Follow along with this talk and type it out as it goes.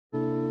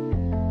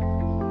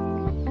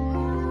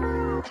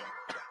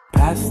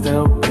I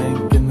still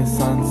blink in the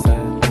sunset.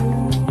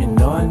 You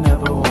know I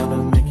never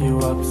wanna make you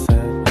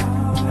upset.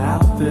 How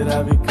did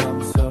I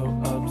become so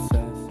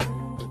obsessed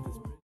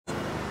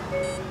with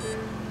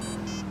this?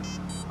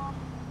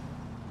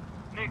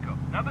 Nico,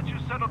 now that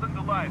you're settled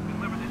into life and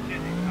live in the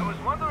city, I was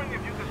wondering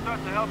if you could start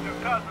to help your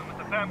cousin with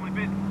the family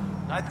business.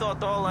 I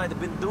thought all I'd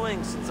been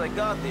doing since I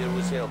got here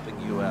was helping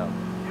you out.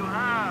 You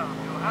have,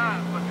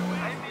 but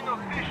I mean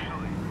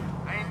officially.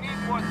 I need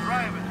more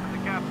drivers for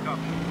the cab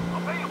company.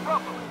 I'll pay you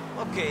properly.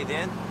 Okay,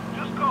 then.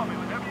 Just call me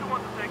whenever you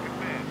want to take a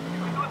fare.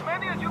 You can do as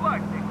many as you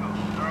like, Nico.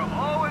 There are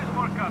always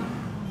more customers.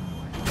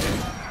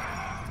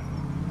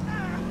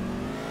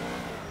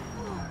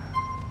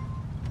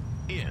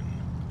 In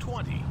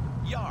 20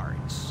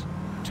 yards.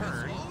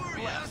 Turn over,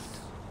 left.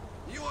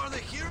 Yes. You are the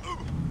hero.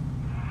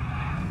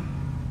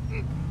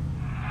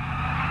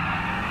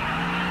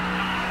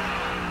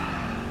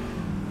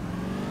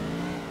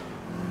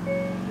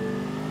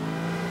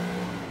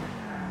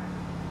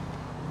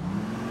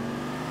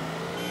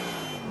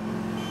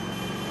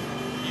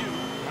 You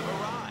have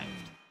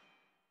arrived.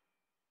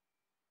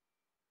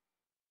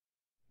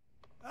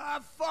 Ah,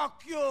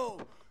 fuck you!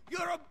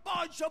 You're a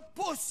bunch of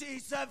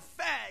pussies and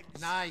fags!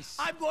 Nice.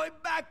 I'm going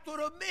back to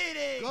the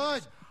meeting!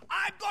 Good.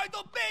 I'm going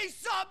to be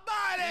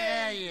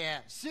somebody! Yeah.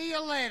 See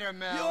you later,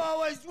 Mel. You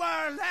always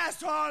were an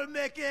asshole,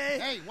 Mickey!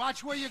 Hey,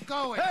 watch where you're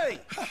going. Hey!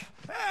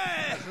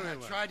 Hey! I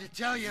tried to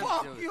tell you.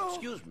 Fuck you!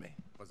 Excuse me.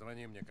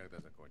 Позвони мне, когда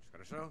закончишь,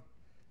 хорошо?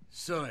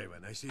 So,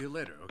 Ivan, I see you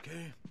later,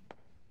 okay?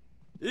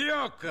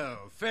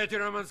 Yoko, Fetty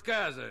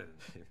Romanskaza.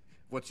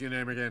 What's your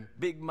name again?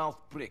 Big mouth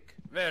prick.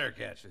 Very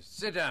catchy.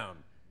 Sit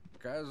down.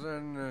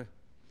 Cousin,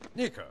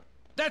 Nico.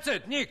 That's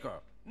it,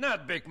 Nico.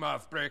 Not Big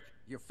Mouth Prick.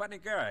 You funny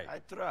guy.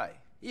 I try.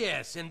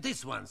 Yes, and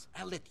this once,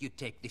 I'll let you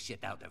take the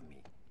shit out of me.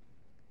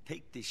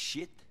 Take this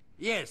shit?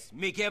 Yes,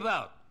 Mickey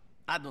about.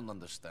 I don't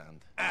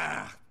understand.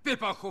 Ah,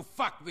 people who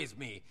fuck with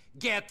me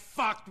get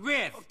fucked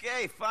with.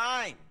 Okay,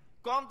 fine.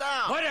 Calm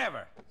down.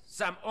 Whatever.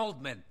 Some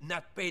old man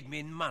not paid me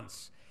in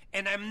months,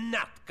 and I'm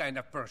not kind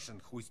of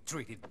person who is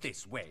treated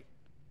this way.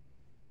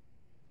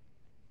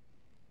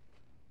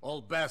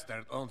 Old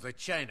bastard owns a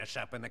china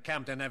shop in the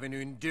Campton Avenue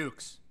in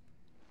Dukes.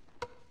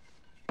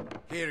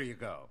 Here you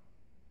go.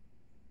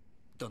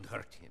 Don't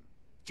hurt him.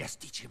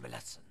 Just teach him a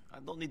lesson. I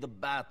don't need a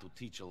bat to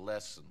teach a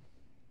lesson.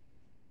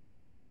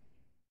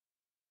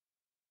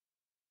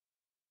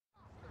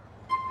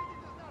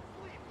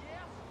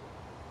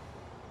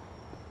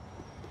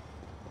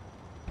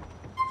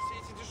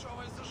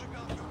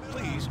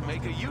 Please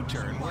make a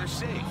U-turn. We're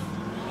safe.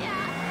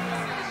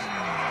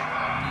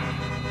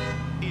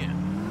 In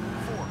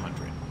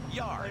 400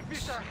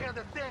 yards. I had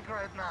a tank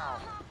right now.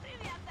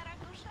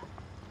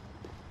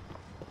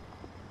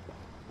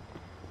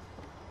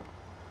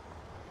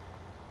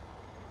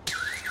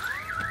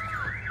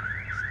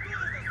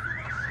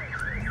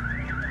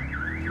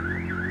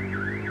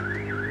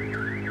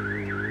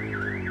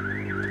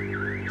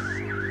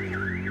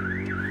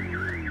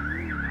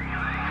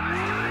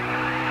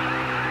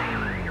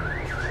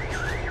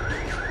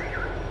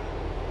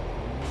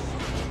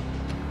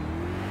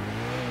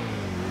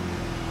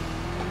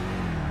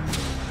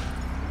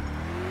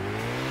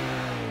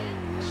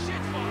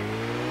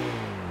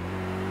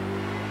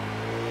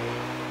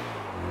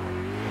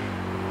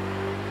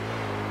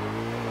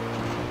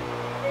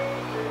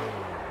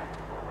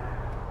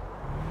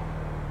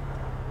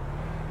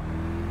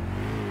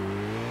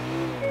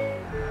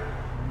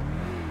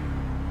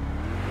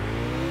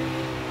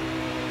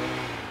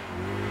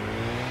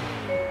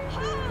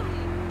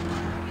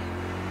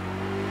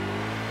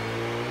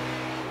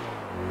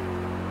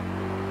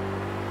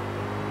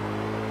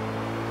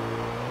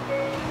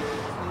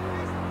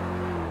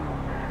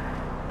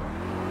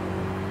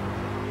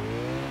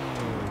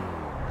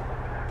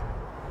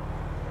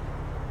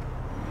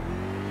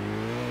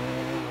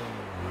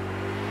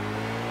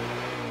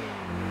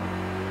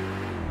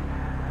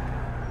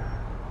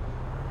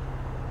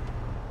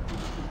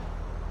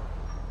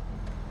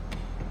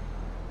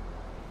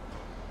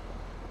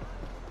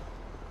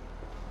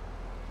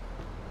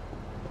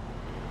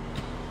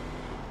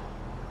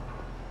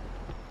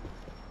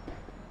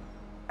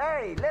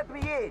 Hey, let me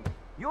in.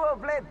 You have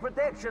Vlad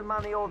protection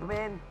money, old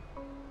man.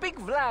 Big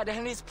Vlad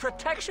and his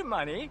protection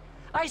money?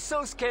 I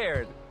so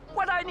scared.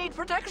 What I need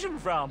protection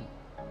from?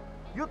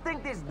 You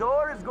think this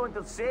door is going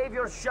to save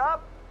your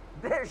shop?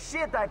 There's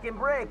shit I can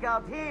break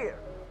out here.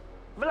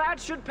 Vlad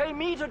should pay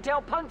me to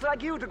tell punks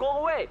like you to go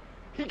away.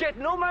 He get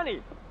no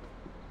money.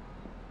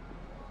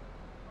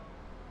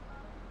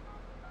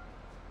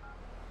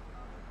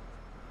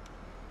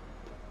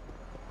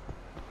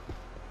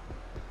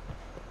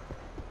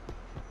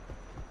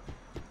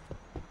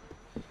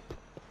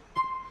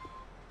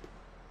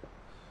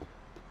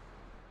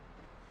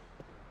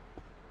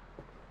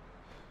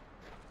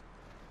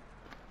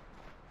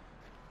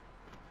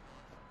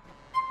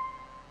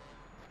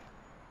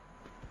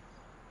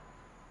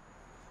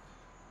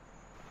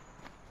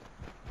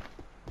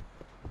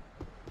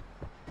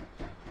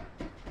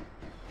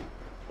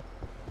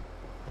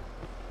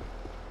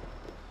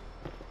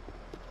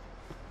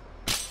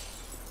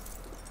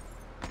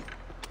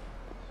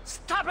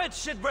 Stop it,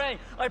 shitbrain!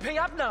 I pay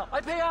up now. I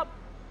pay up.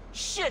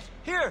 Shit,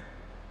 here.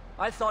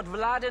 I thought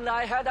Vlad and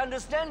I had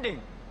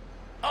understanding.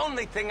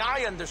 Only thing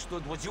I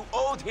understood was you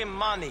owed him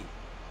money.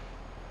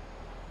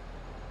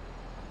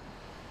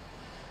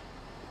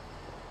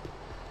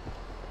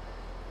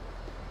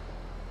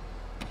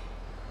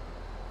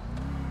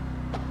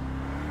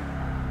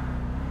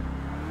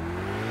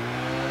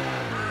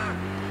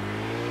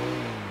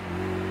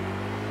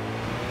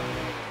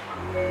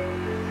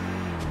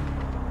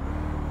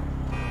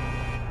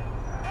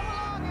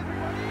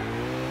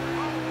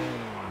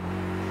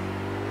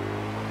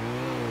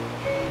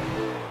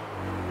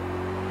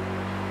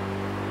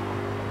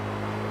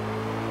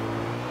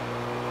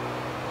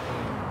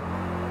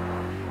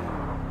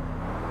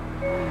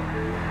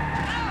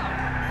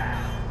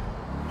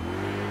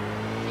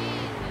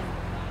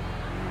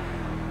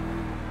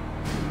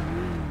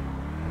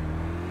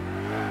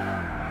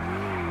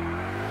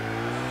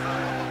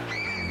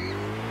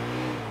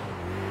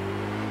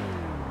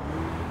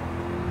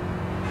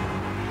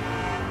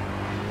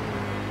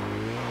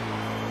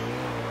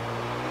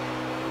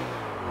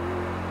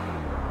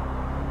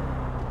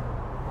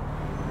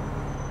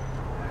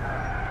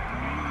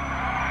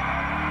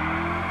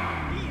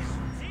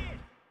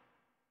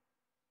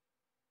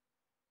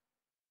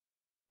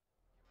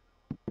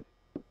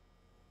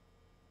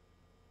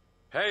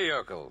 Hey,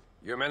 Yokel,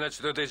 you managed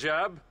to do the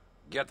job?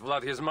 Get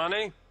Vlad his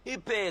money? He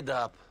paid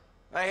up.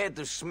 I had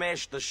to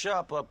smash the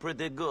shop up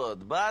pretty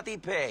good, but he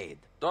paid.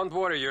 Don't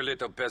worry your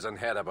little peasant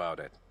head about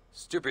it.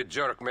 Stupid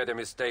jerk made a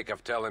mistake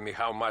of telling me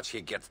how much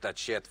he gets that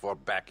shit for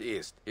back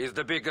east. He's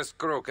the biggest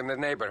crook in the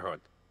neighborhood.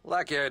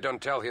 Lucky I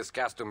don't tell his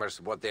customers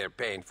what they're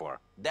paying for.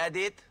 That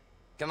it?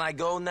 Can I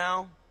go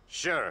now?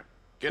 Sure.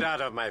 Get out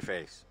of my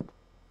face.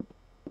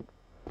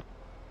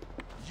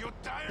 You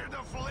tired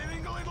of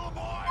living, little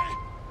boy?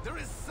 There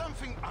is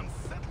something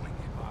unsettling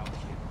about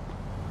him.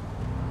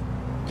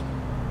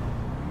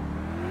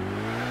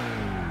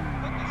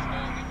 Put the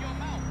stone in your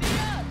mouth.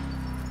 Нет!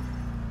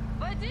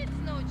 Водить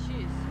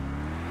научись.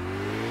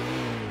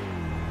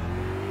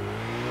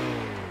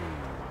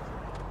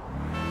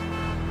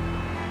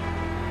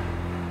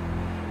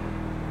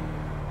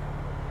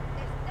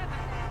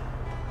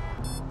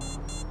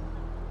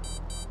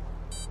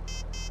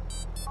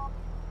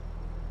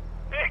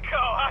 Nico,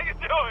 how you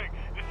doing?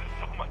 This is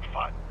so much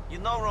fun. You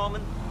know,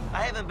 Roman,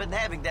 I haven't been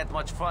having that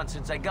much fun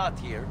since I got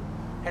here.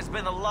 Has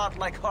been a lot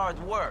like hard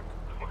work.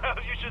 Well,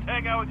 you should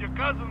hang out with your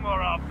cousin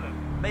more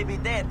often. Maybe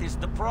that is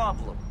the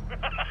problem.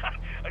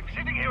 I'm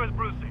sitting here with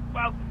Brucey.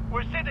 Well,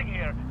 we're sitting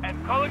here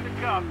and calling the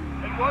cops,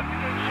 and once he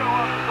didn't show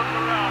up and look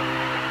around,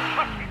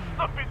 fucking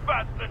stupid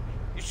bastards.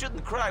 You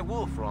shouldn't cry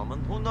wolf,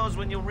 Roman. Who knows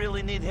when you'll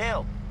really need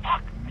help?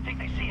 Fuck, I think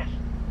they see us.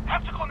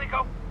 Have to go,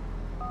 Nico.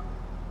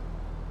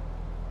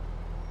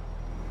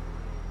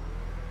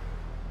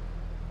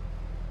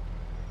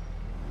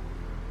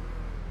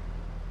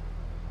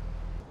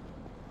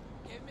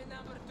 Give me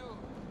number 2.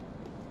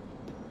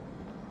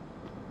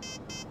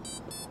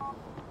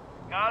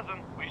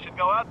 Cousin, we should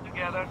go out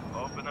together,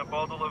 open a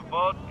bottle of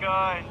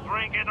vodka, and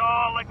drink it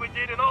all like we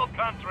did in old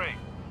country.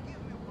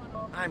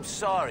 I'm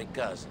sorry,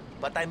 cousin,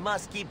 but I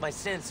must keep my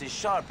senses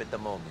sharp at the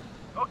moment.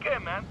 Okay,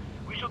 man.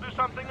 We shall do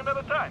something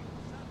another time.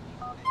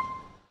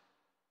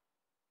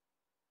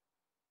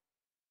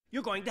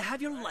 You're going to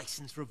have your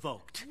license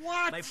revoked.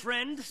 What? My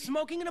friend,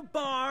 smoking in a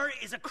bar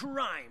is a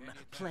crime,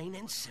 plain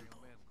and simple.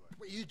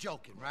 Wait, you're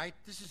joking, right?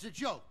 This is a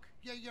joke.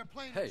 Yeah, you're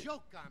playing Hey, a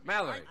joke on me.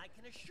 Mallory,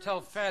 right? tell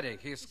Fatty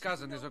his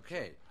cousin is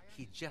okay.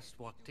 He just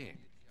walked in.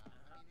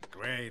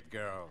 Great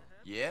girl.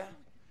 Yeah?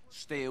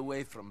 Stay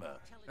away from her.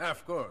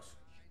 Of course.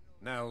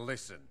 Now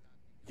listen.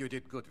 You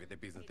did good with the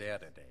business the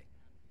other day.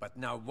 But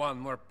now one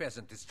more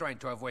peasant is trying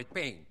to avoid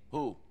paying.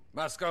 Who?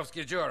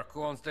 Moskovsky jerk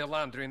who owns the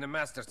laundry in the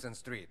Masterson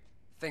Street.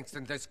 Thinks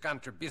in this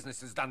country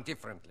business is done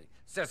differently.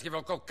 Says he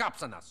will call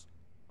cops on us.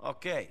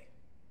 Okay.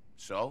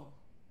 So?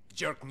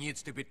 Jerk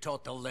needs to be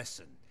taught a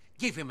lesson.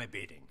 Give him a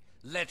beating.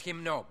 Let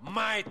him know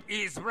might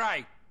is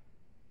right.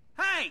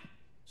 Hey!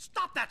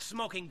 Stop that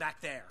smoking back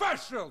there!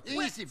 Partial!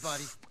 Easy,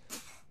 buddy.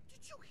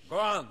 Go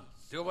on.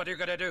 Do what you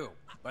gotta do.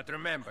 But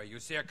remember, you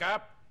see a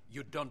cop,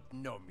 you don't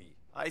know me.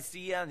 I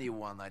see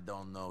anyone, I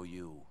don't know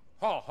you.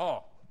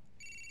 Ho.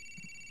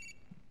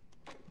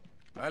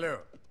 Алло,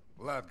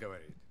 Влад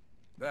говорит.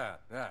 Да,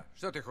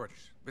 что ты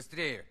хочешь?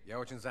 Быстрее, я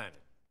очень занят.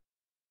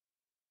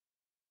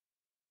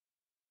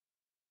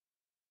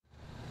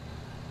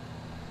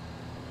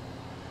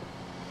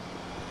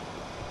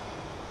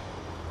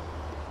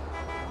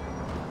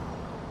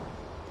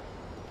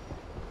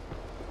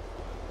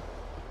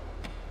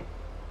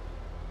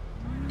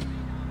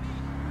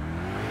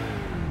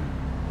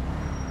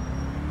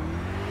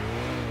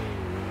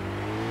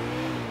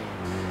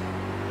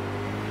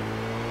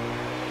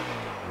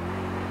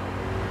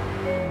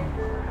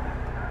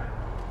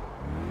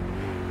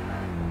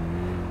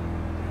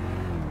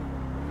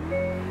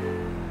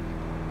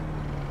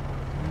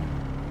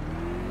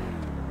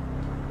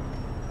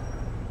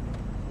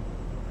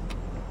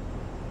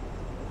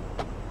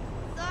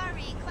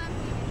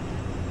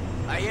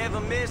 I have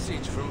a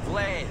message from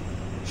Vlad.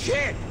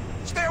 Shit!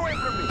 Stay away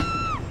from me!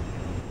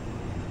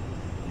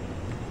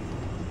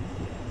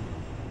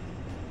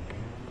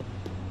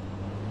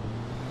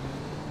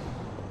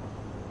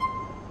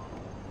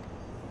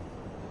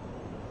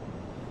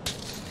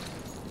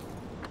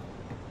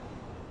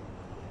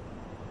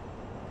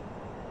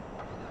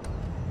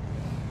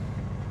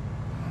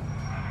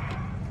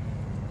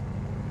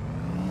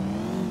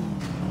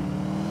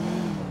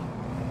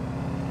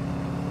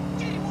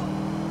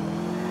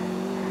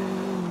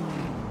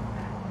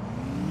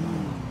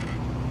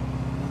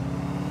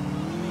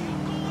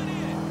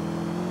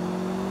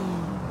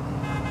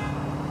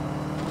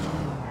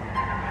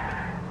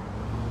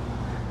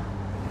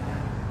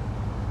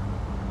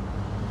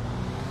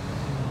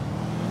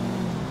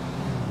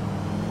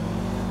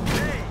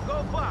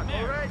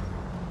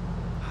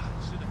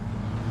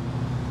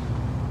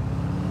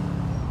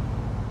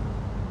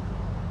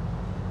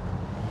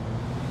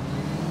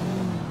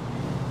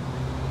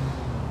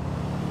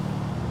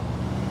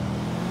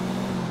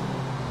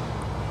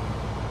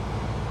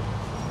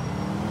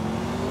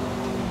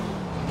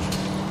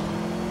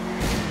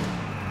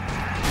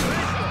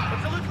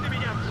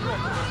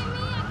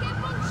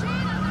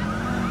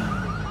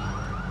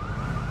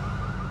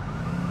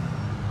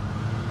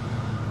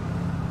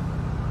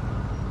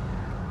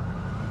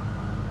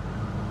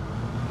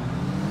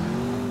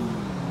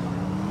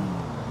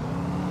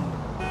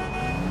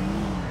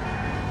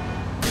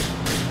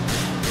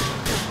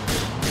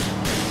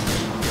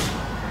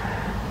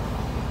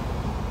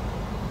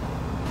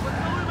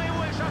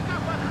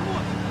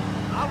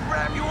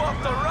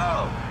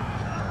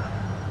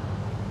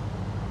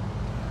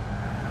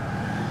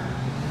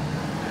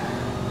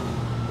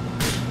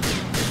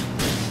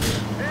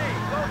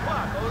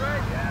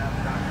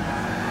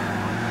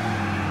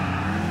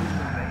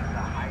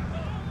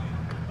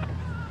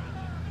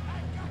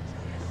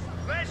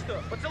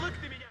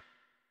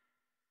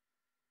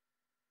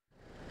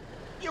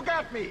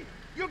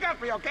 You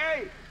got me,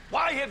 okay?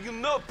 Why have you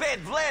not paid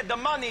Vlad the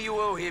money you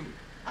owe him?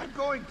 I'm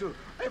going to.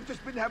 I've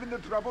just been having the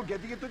trouble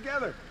getting it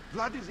together.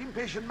 Vlad is an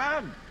impatient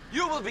man.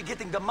 You will be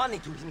getting the money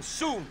to him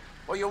soon,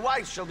 or your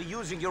wife shall be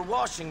using your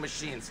washing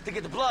machines to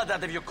get the blood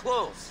out of your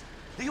clothes.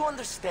 Do you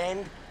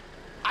understand?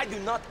 I do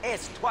not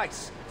ask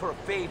twice for a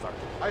favor.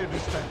 I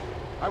understand.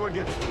 I will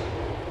get it.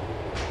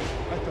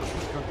 I thought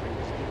this country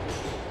was different.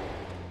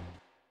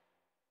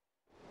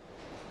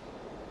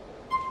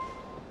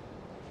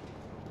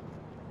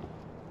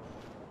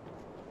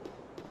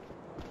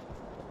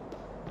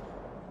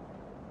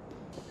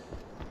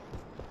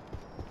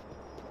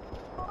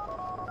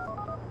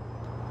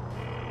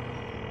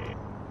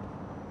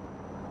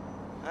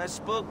 I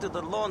spoke to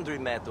the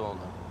laundromat owner.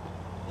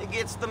 He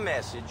gets the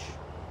message.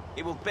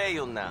 He will pay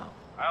you now.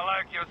 I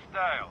like your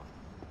style.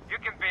 You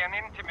can be an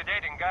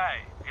intimidating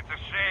guy. It's a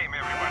shame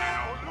everybody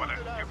knows what a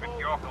stupid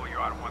yokel you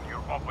are when you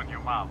open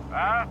your mouth,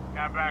 huh?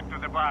 Come back to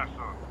the bar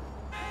soon.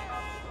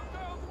 The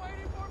girl's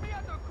waiting for me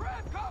at the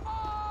crib, come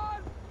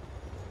on!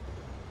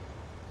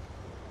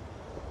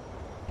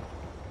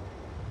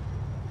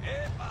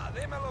 Epa,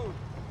 démelo.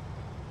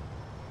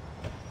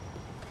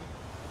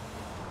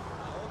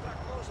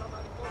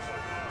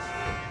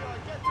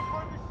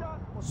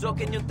 So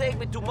can you take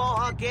me to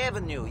Mohawk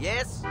Avenue,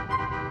 yes?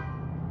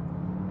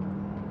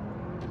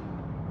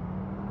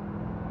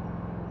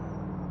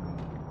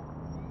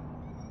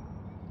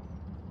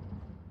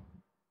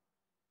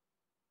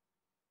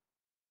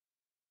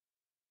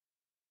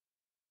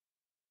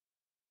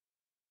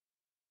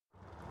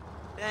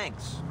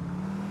 Thanks.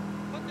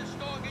 Put the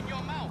dog in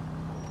your mouth.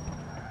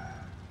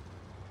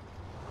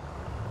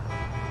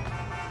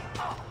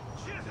 Oh,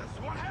 Jesus,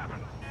 what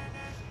happened?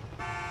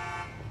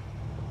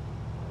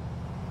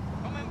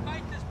 Come and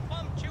bite this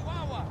plum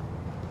chihuahua.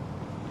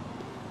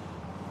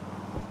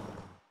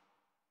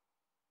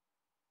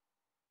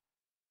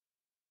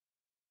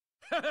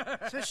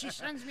 So she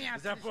sends me out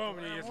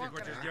Запомни, to если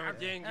хочешь делать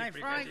деньги, I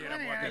приходи find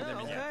работать для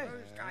меня.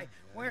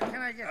 Where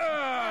can I get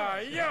Ah,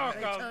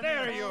 yokel,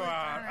 there you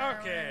are.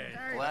 Okay.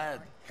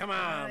 Glad. Come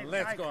on,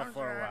 let's go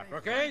for a walk,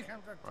 okay?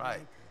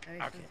 Right.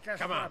 Okay,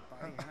 come on.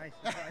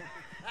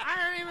 I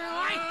don't even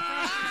like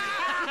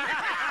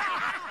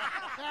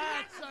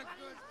That's a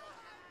good...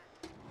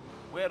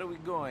 Where are we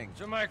going?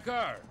 To my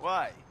car.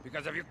 Why?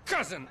 Because of your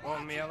cousin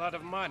owed me a lot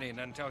of money, and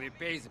until he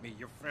pays me,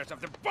 you're fresh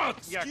off the boat.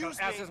 Yokel,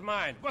 ass is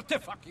mine. What the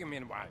fuck you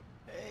mean, why?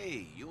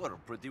 Hey, you are a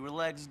pretty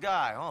relaxed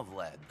guy, huh,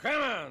 Vlad?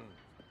 Come on.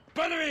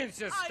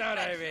 Подвинься,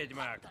 старая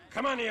ведьма.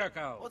 Come on,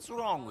 Yokel. What's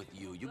wrong with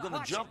you? You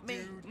gonna jump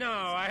me? No,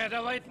 I had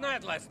a late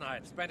night last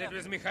night. Spent it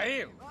with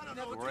Mikhail.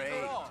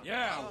 Great.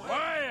 Yeah,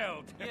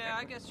 wild. Yeah,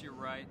 I guess you're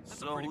right.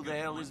 So who the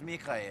hell is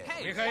Mikhail?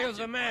 Hey, Mikhail's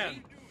the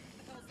man.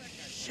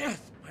 Shit,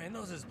 my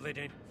nose is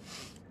bleeding.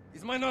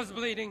 Is my nose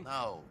bleeding?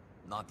 No,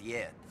 not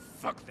yet.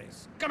 Fuck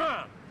this. Come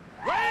on.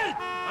 Wait!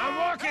 I'm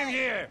walking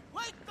here.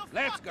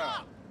 Let's go.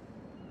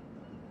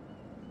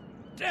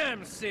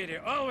 Damn city,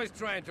 always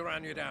trying to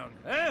run you down,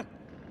 huh?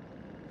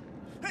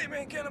 Hey,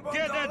 man, get about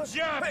Get a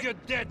job, you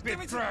deadbeat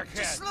truckhead.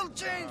 Just a little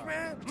change,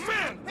 man.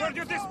 Man, where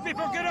do these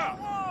people get off?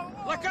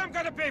 Like I'm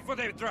gonna pay for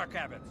their drug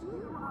habits.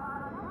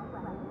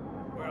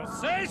 Well,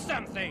 say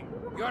something!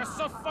 You're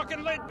so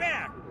fucking laid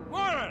back!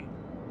 Warren!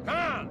 Come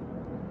on!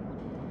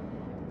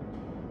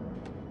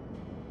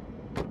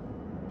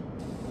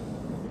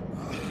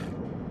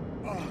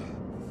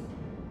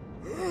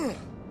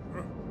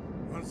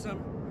 Want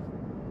some?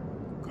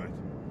 Good.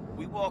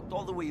 We walked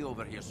all the way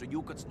over here so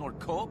you could snort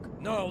coke?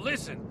 No,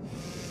 listen!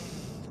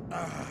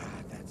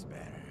 That's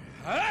better.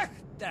 Huh?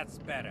 That's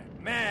better.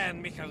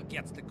 Man, Mikhail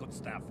gets the good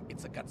stuff.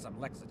 It's got some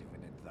laxative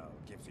in it, though.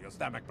 Gives you a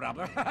stomach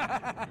problem.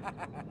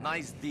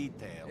 Nice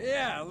detail.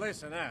 Yeah,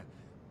 listen,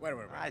 where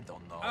were we? I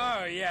don't know.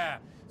 Oh, yeah.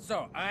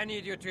 So, I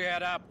need you to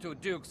head up to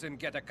Duke's and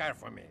get a car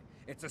for me.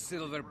 It's a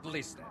silver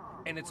blister,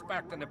 and it's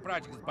parked on the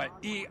projects by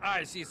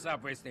EIC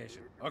subway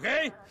station.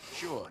 Okay?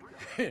 Sure.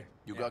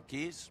 You got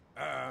keys?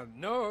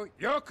 No.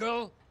 You're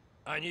cool.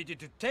 I need you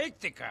to take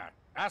the car.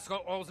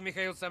 Asshole owes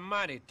Mikhail some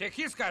money. Take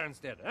his car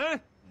instead, huh?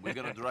 We're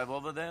gonna drive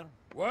over there?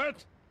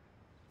 What?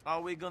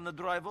 Are we gonna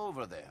drive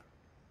over there?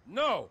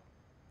 No.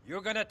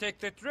 You're gonna take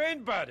the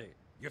train, buddy.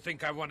 You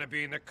think I wanna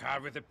be in a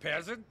car with a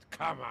peasant?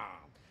 Come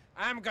on.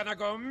 I'm gonna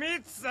go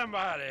meet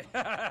somebody.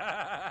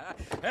 Have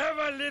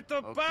a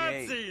little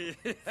party.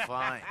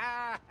 Fine.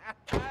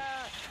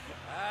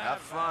 Have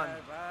fun,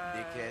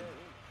 dickhead.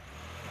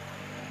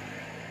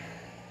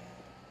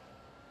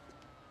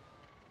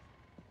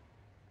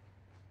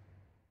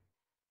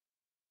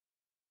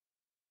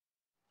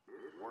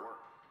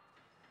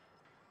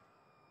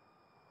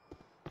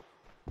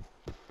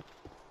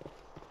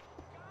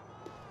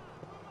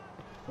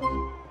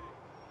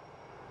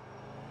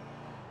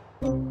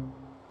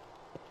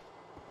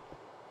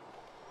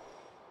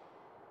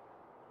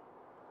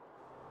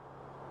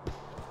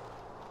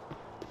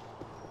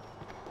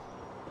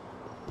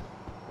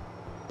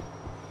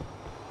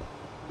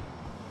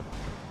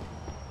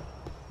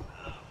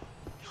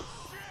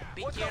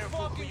 Be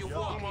careful who you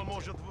walk into.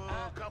 Может,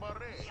 в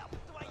кабаре?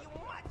 Твою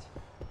мать!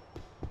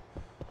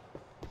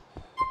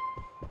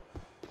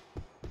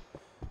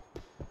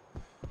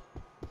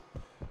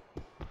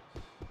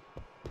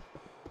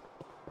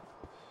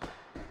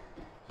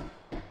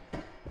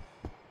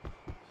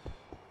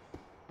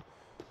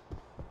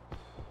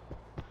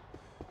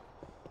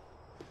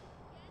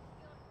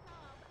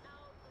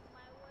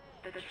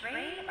 The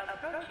train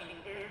approaching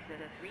is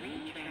the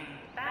 3 train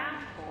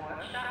bound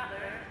for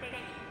Schottler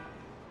Station.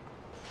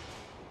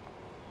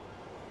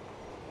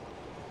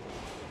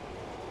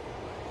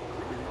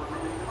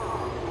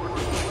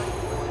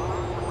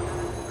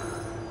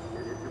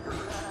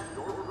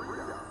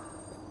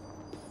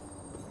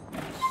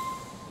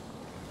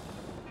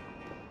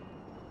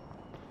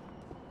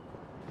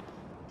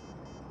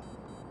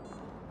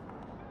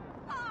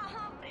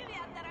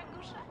 Привет,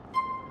 дорогуша.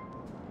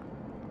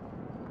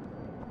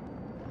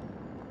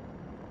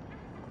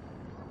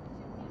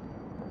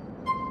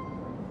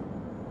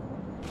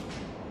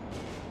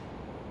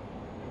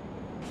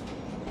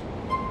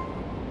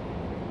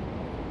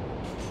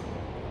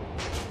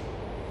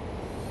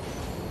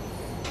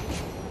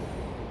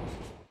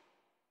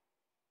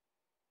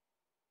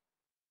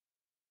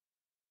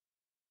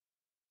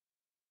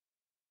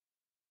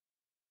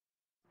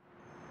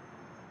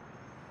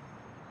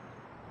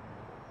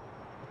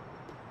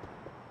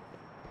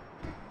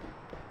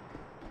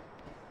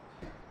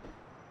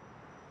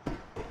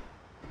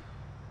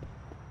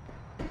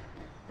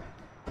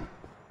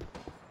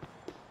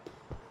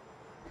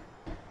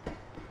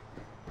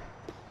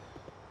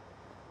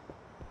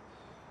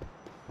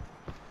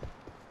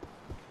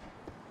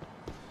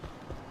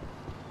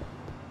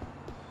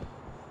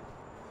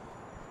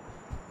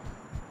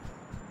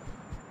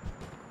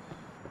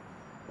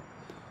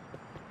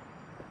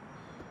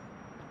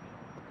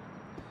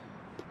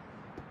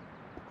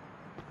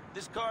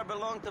 This car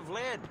belonged to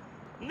Vlad.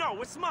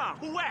 No, it's mine.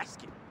 Who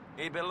asked you?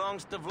 It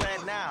belongs to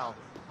Vlad now.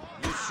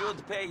 You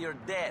should pay your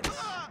debts.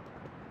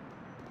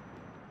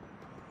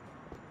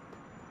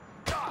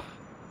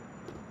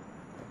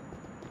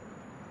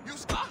 You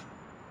stop!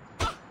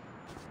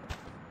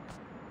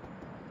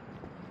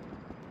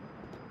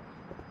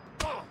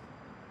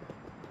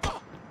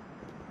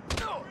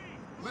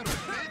 Little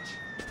bitch!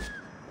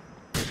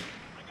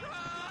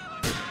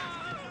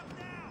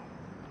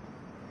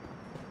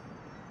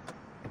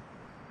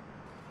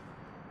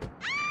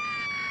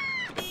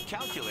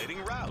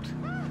 Calculating route.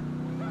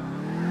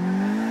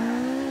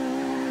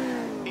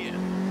 In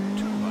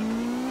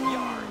 200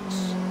 yards.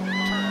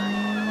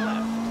 Turn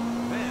left.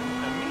 Then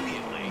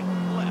immediately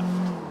left.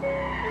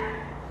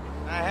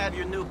 I have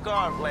your new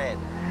car, Vlad.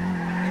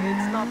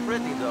 It's not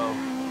pretty, though.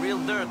 Real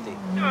dirty.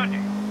 Dirty?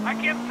 I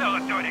can't sell a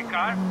dirty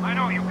car. I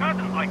know your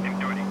cousins like them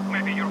dirty.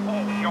 Maybe your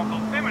whole yokel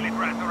family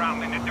drives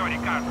around in a dirty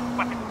car,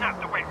 but it's not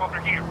the way over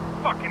here.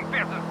 Fucking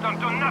peasants don't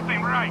do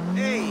nothing right.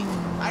 Hey,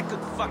 I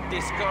could fuck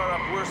this car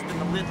up worse than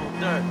a little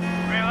dirt.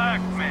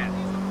 Relax, man.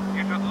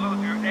 You should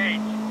lose your age.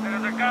 There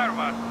is a car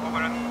wash over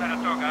on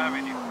Saratoga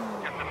Avenue.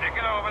 Just take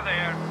it over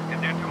there,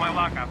 and then to my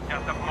lockup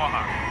just up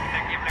Mohawk.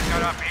 They keep the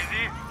car up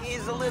easy?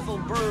 He's a little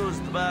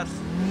bruised, but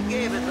he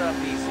gave it up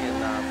easy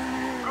enough.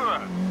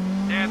 Good.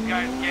 Dead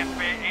guys can't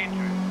pay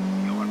interest.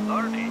 You are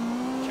learning.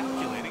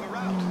 Calculating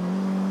route.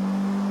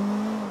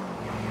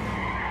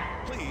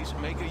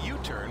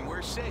 turn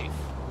where safe.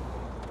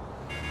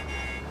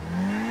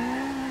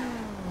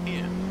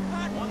 In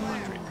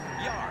 100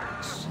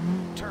 yards,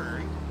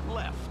 turn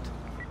left.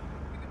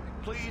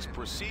 Please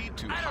proceed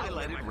to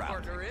highlighted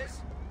route.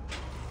 Is.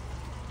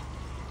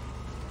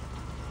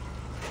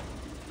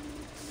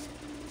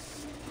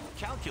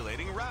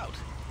 Calculating route.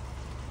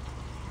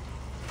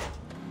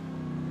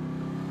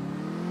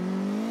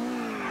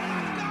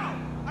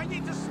 I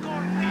need to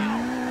score now!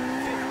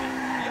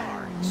 50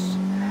 yards.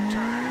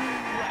 Turn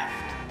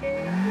left.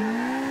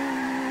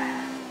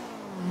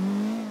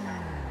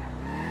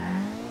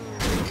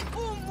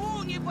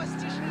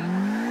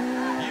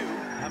 You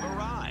have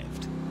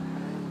arrived.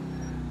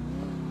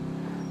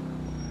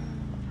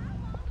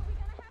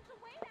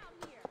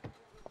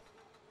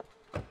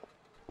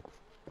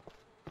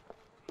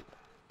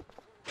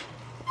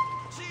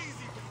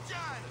 Cheesy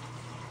vagina!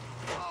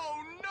 Oh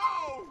no!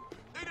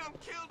 They done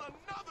killed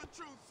another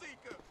truth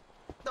seeker!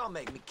 Don't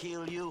make me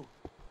kill you.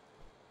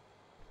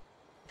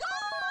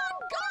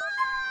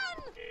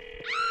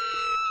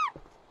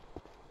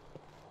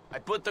 I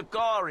put the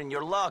car in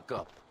your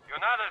lockup. You're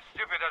not as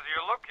stupid as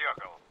you look,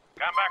 yokel.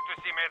 Come back to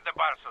see me at the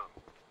bar soon.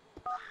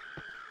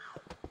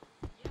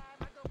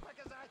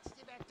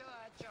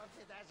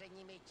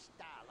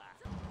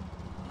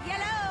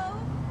 Yellow!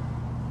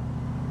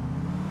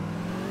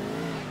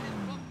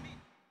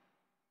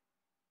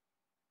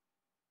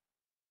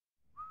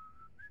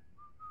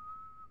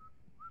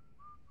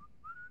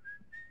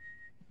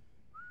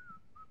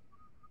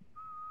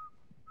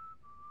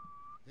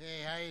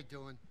 Hey, how you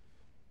doing?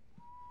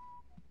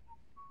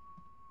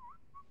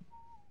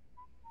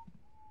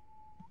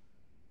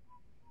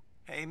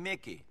 Hey,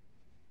 Mickey.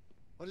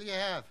 What do you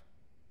have?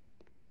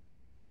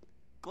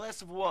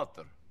 Glass of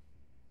water.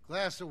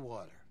 Glass of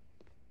water.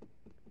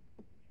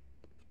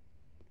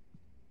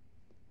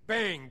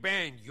 Bang,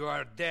 bang, you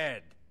are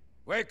dead.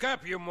 Wake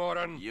up, you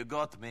moron. You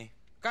got me.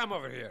 Come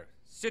over here.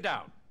 Sit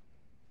down.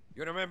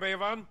 You remember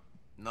Ivan?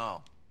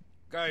 No.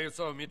 Guy you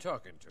saw me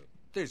talking to.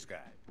 This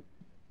guy.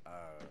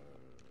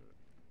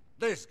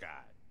 This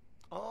guy.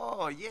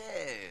 Oh,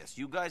 yes.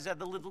 You guys had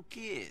the little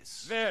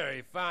kiss.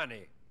 Very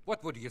funny.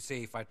 What would you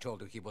say if I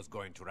told you he was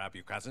going to rob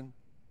your cousin?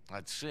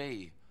 I'd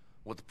say,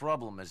 what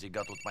problem has he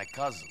got with my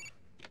cousin?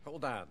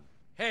 Hold on.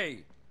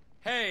 Hey,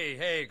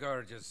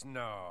 gorgeous.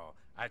 No,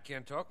 I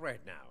can't talk right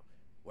now.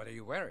 What are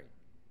you wearing?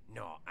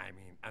 No, I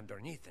mean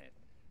underneath it.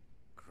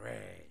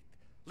 Great.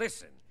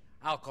 Listen,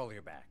 I'll call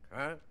you back,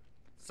 huh?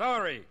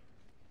 Sorry.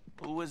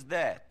 Who was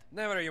that?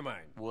 Never you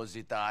mind. Was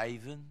it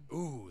Ivan?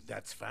 Ooh,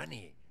 that's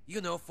funny. You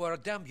know, for a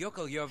dumb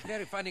yokel, you're a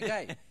very funny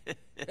guy.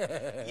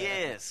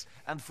 Yes,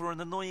 and for an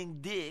annoying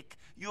dick,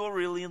 you're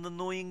really an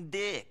annoying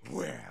dick.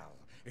 Well,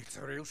 it's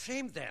a real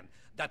shame then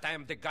that I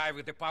am the guy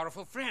with the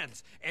powerful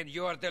friends, and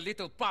you're the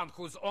little punk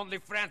whose only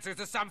friends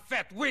is some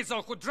fat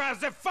weasel who drives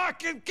the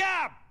fucking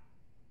cab!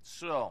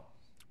 So,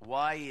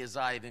 why is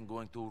Ivan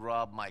going to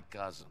rob my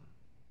cousin?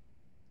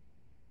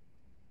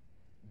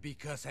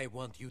 Because I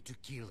want you to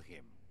kill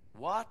him.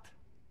 What?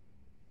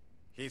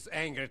 He's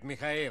angry at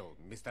Mikhail,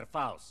 Mr.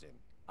 Faustin.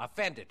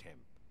 Offended him.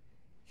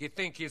 He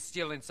thinks he's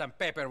stealing some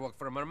paperwork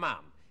from her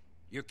mom.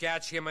 You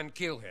catch him and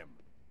kill him.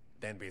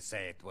 Then we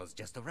say it was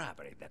just a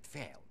robbery that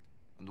failed.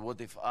 And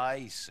what if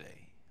I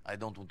say I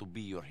don't want to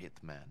be your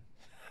hitman?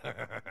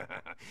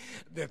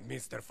 That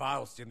Mr.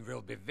 Faustin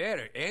will be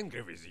very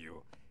angry with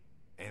you.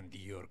 And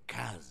your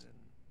cousin.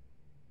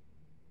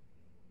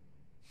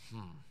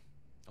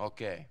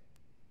 Okay.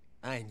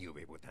 I knew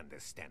we would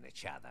understand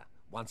each other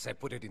once I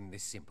put it in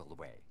this simple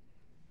way.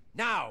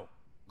 Now,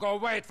 go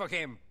wait for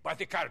him by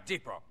the car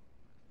depot.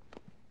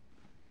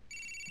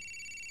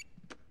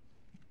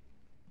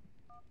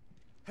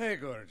 Hey,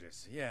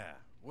 gorgeous. Yeah,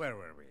 where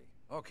were we?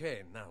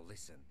 Okay, now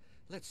listen.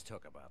 Let's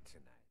talk about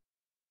tonight.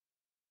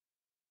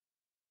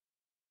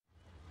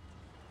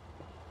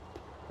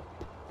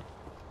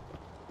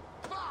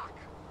 Fuck!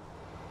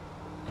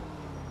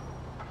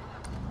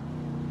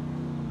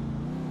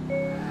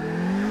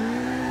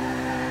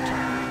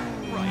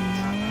 Turn right.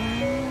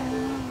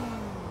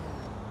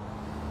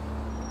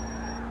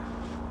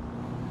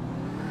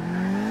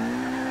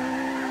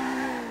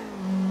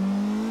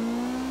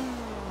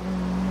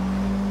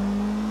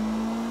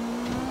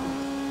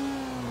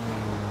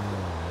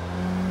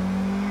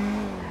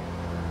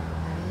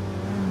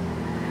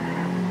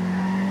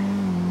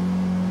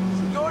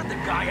 You're the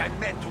guy I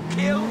meant to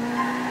kill?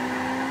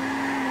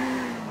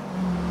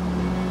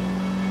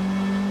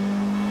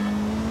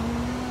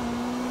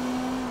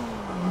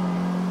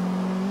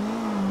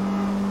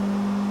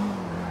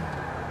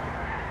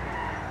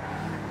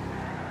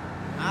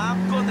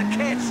 I'm gonna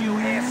catch you,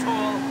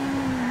 asshole!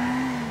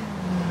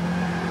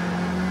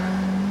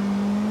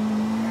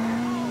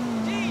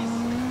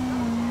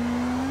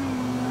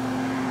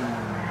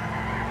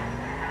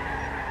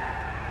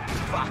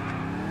 Fuck!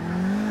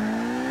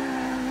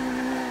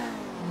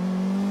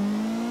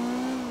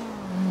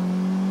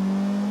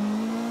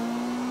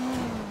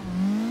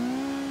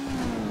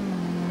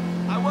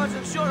 I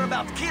wasn't sure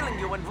about killing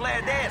you when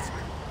Vlad asked.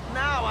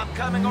 Now I'm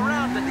coming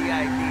around to the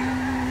idea.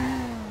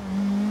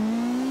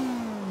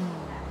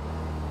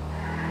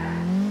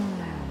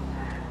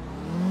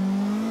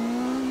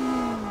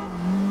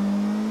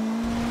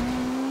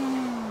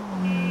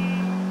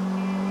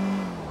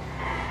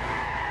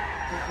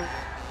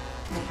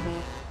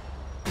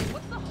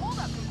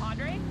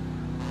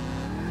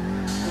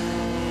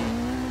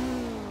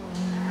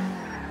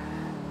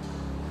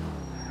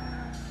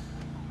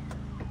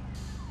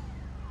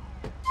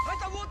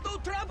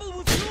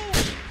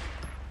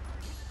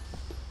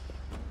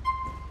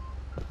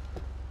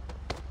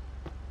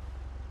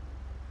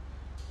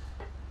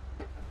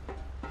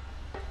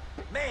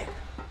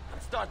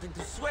 starting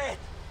to sweat.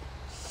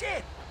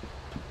 Shit!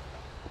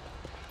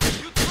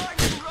 You trying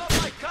to rob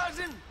my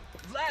cousin?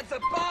 Vlad's a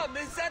bum!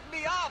 He set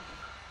me up!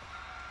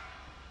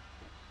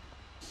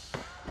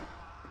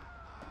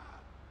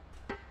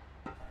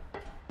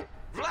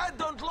 Vlad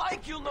don't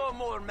like you no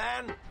more,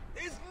 man.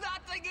 There's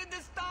nothing in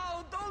this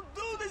town! Don't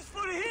do this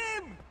for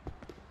him!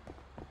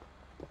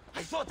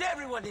 I thought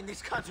everyone in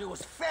this country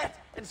was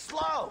fat and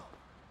slow.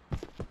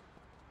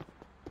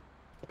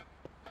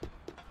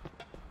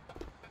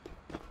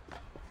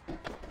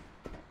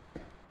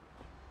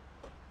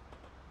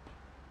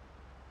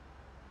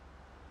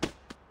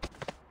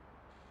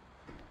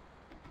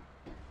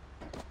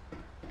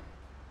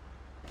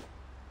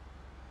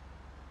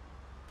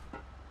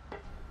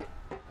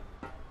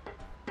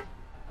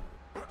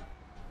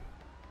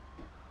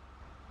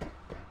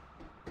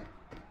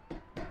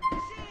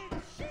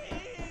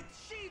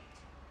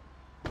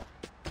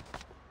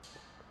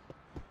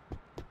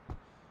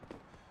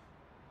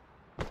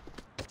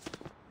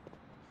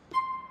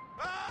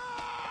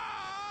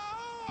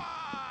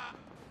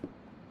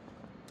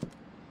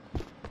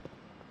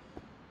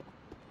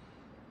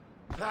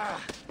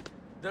 Ah,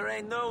 there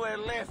ain't nowhere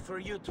left for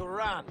you to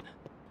run.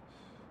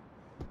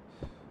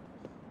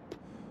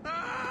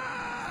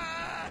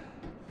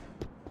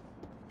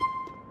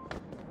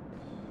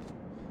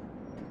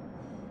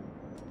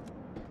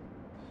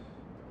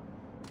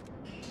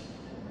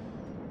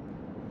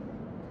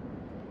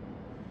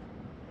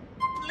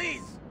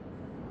 Please!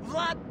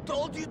 Vlad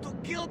told you to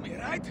kill me,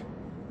 right?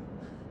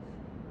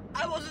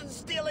 I wasn't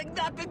stealing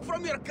nothing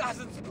from your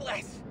cousin's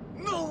place.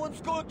 No one's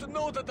going to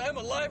know that I'm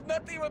alive,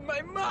 not even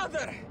my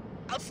mother.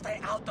 I'll stay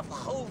out of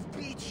Hove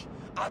Beach.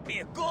 I'll be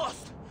a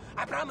ghost.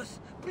 I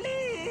promise.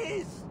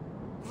 Please!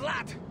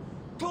 Vlad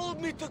told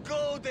me to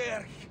go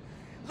there.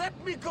 Let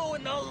me go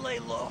and I'll lay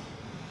low.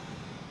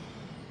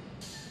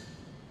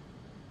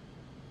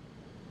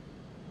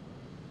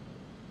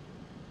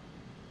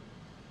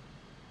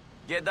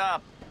 Get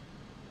up.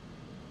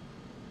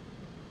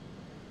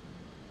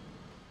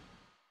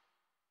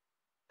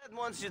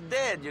 Once you're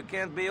dead, you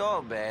can't be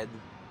all bad.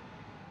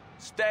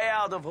 Stay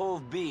out of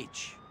Hove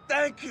Beach.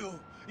 Thank you.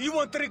 You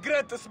won't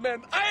regret this,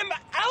 man. I'm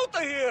out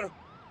of here.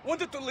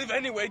 Wanted to live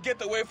anyway, get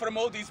away from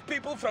all these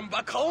people from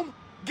back home.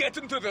 Get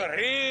into the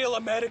real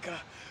America.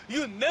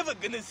 You're never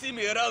gonna see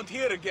me around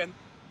here again.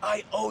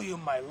 I owe you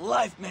my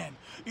life, man.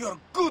 You're a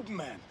good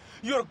man.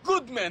 You're a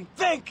good man.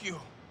 Thank you.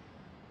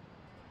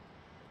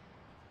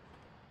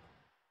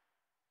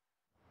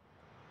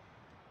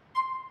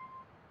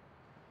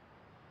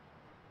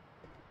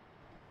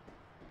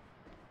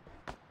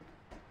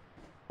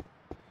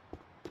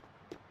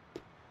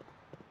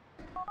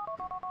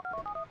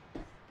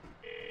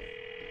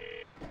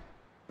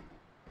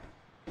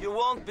 You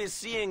won't be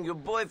seeing your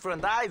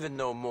boyfriend Ivan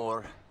no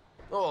more.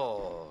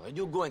 Oh, are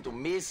you going to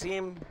miss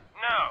him?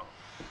 No,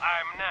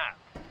 I'm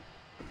not.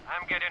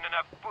 I'm getting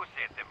enough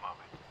pussy at the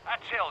moment. I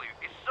tell you,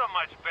 it's so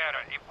much better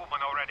if women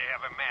already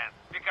have a man,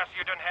 because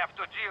you don't have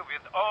to deal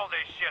with all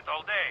this shit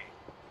all day.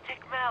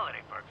 Take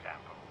Mallory, for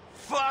example.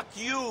 Fuck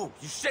you!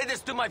 You say this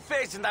to my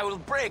face and I will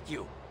break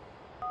you.